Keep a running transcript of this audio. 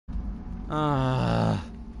The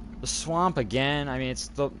swamp again. I mean, it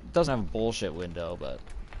doesn't have a bullshit window, but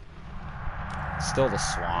it's still the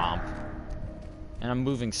swamp. And I'm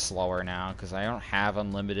moving slower now because I don't have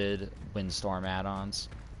unlimited windstorm add-ons.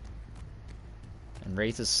 And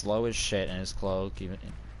Wraith is slow as shit in his cloak. Even.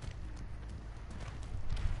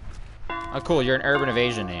 Oh, cool! You're an urban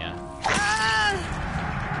evasion, Nia.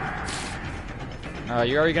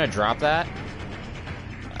 You're already gonna drop that?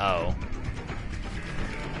 Oh.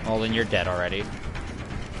 Well, then you're dead already.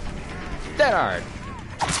 Dead hard!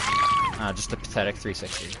 Just a pathetic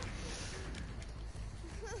 360.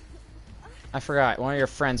 I forgot, one of your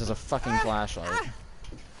friends has a fucking flashlight.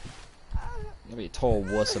 You'll be a total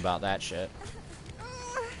wuss about that shit.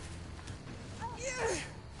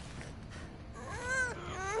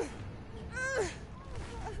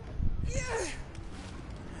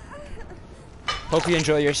 Hope you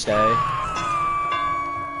enjoy your stay.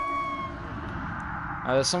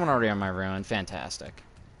 There's someone already on my ruin. Fantastic.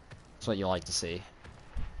 That's what you like to see.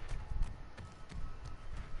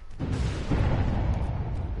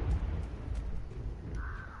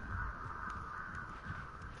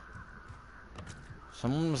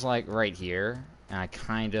 Someone was like right here, and I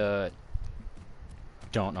kinda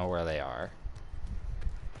don't know where they are.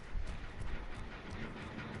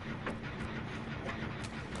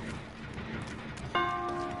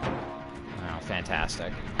 Oh,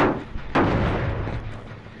 fantastic.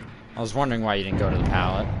 I was wondering why you didn't go to the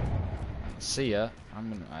pallet. See ya.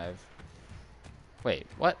 Wait,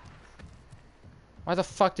 what? Why the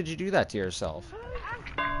fuck did you do that to yourself?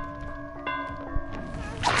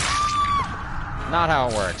 Not how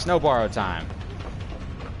it works. No borrow time.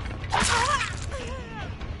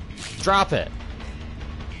 Drop it.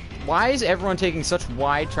 Why is everyone taking such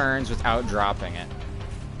wide turns without dropping it?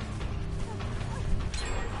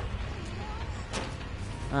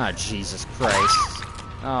 Oh, Jesus Christ.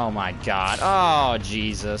 Oh my god. Oh,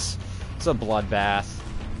 Jesus. It's a bloodbath.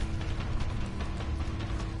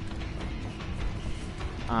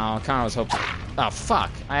 Oh, I kinda was hoping... Oh,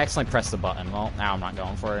 fuck. I accidentally pressed the button. Well, now I'm not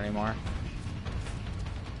going for it anymore.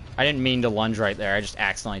 I didn't mean to lunge right there. I just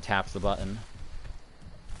accidentally tapped the button.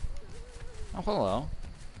 Oh, hello.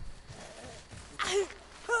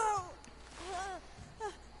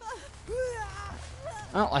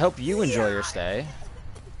 Well, I hope you enjoy your stay.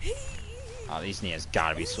 Oh, these Nia's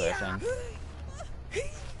gotta be swifting.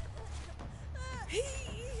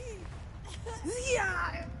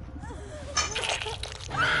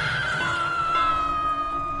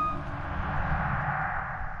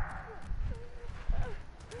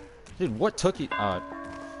 Dude, what took you?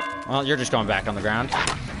 Well, you're just going back on the ground.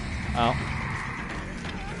 Oh.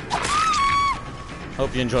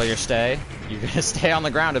 Hope you enjoy your stay. You're gonna stay on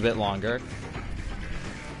the ground a bit longer.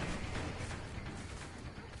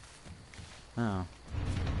 Oh.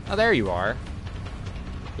 Oh, there you are.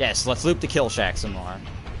 Yes, let's loop the kill shack some more.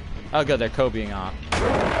 Oh, good, they're Kobeing off.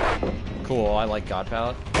 Cool, I like God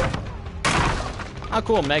Palette. Oh,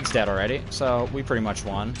 cool, Meg's dead already, so we pretty much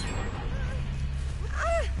won.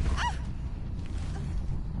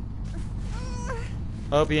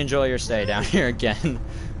 Hope you enjoy your stay down here again.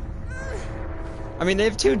 I mean, they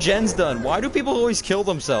have 2 gens done. Why do people always kill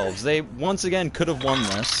themselves? They, once again, could have won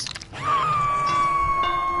this.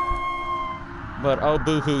 But, oh,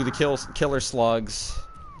 boo-hoo, the killer slugs.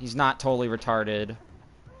 He's not totally retarded.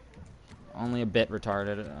 Only a bit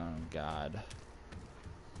retarded. Oh, God.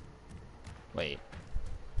 Wait.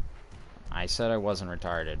 I said I wasn't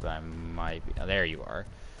retarded, but I might be. Oh, there you are.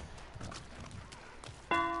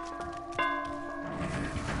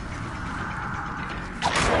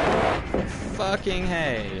 Fucking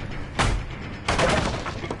hey.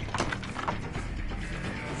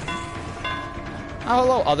 Oh,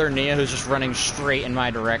 hello, other Nia who's just running straight in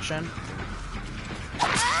my direction.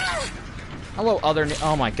 Hello, other Nia.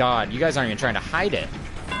 Oh my god, you guys aren't even trying to hide it.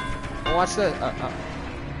 Watch the.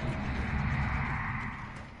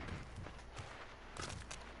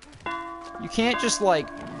 You can't just, like,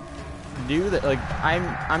 do that. Like,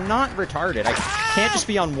 I'm not retarded. I can't just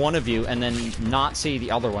be on one of you and then not see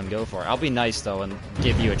the other one go for it. I'll be nice, though, and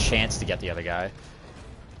give you a chance to get the other guy.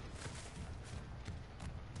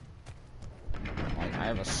 Like, I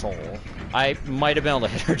have a soul. I might have been able to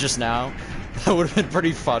hit her just now. That would have been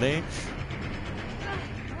pretty funny.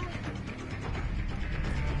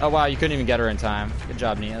 Oh, wow, you couldn't even get her in time. Good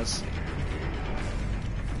job, Nias.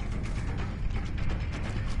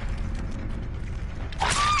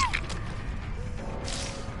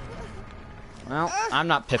 Well, I'm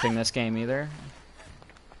not pipping this game either.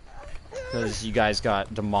 Because you guys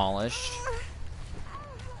got demolished.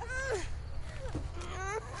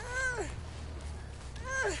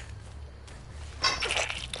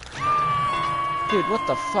 Dude, what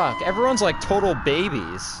the fuck? Everyone's like total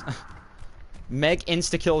babies. Meg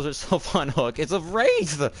insta-kills herself on hook. It's a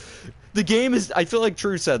Wraith! The game is... I feel like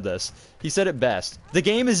True said this. He said it best. The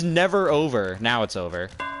game is never over. Now it's over.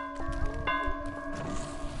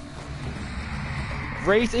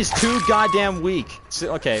 Wraith is too goddamn weak.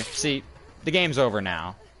 So, okay, see, the game's over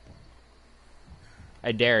now.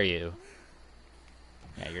 I dare you.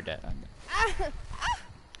 Yeah, you're dead.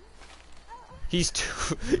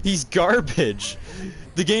 He's garbage.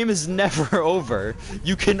 The game is never over.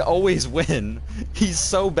 You can always win. He's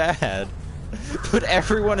so bad. But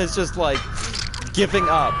everyone is just like giving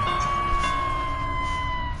up.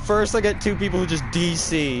 First I get two people who just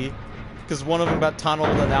DC. Because one of them got tunneled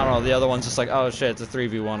and I don't know, the other one's just like, oh shit, it's a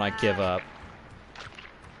 3v1, I give up.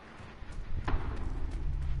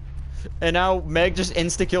 And now Meg just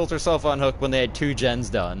insta-killed herself on hook when they had 2 gens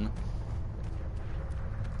done.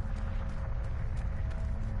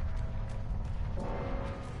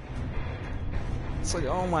 It's like,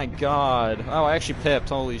 oh my god. Oh, I actually pipped,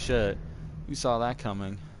 holy shit. Who saw that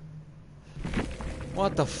coming?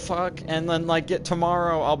 What the fuck? And then, like,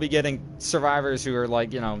 tomorrow I'll be getting survivors who are,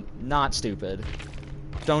 like, you know, not stupid.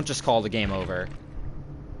 Don't just call the game over.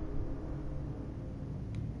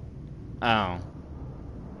 Oh.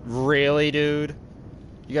 Really, dude?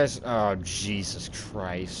 You guys... Oh, Jesus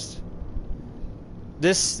Christ.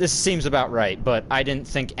 This seems about right, but I didn't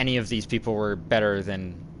think any of these people were better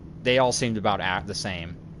than... They all seemed about the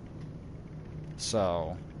same.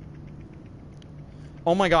 So...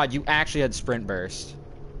 Oh my god, you actually had sprint burst.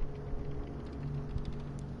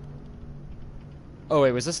 Oh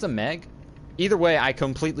wait, was this the Meg? Either way, I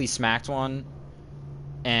completely smacked one.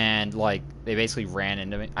 And, like, they basically ran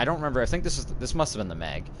into me. I don't remember, I think this must have been the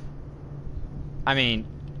Meg. I mean,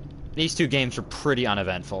 these 2 games are pretty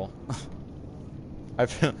uneventful.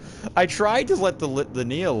 I tried to let the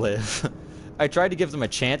Nia live. I tried to give them a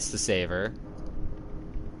chance to save her.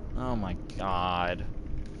 Oh my god.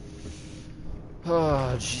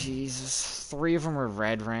 Oh, Jesus. 3 of them were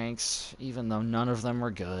red ranks, even though none of them were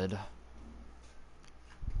good.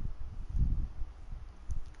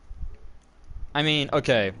 I mean,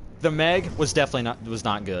 okay. The Meg was definitely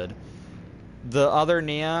not good. The other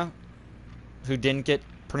Nia, who didn't get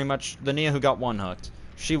pretty much... The Nia who got 1 hooked,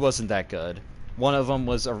 she wasn't that good. One of them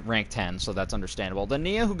was a rank 10, so that's understandable. The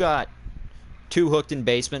Nia who got 2 hooked in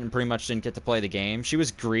basement and pretty much didn't get to play the game. She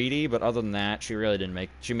was greedy, but other than that, she really didn't make...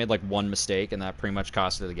 She made like 1 mistake, and that pretty much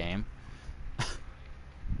cost her the game.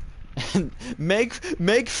 And Meg...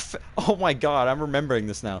 Oh my god, I'm remembering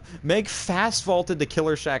this now. Meg fast vaulted the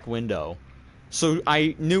Killer Shack window. So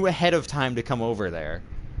I knew ahead of time to come over there.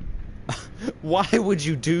 Why would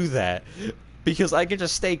you do that? Because I could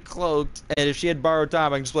just stay cloaked, and if she had borrowed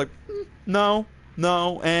time, I can just be like, no,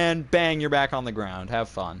 and bang, you're back on the ground. Have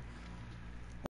fun.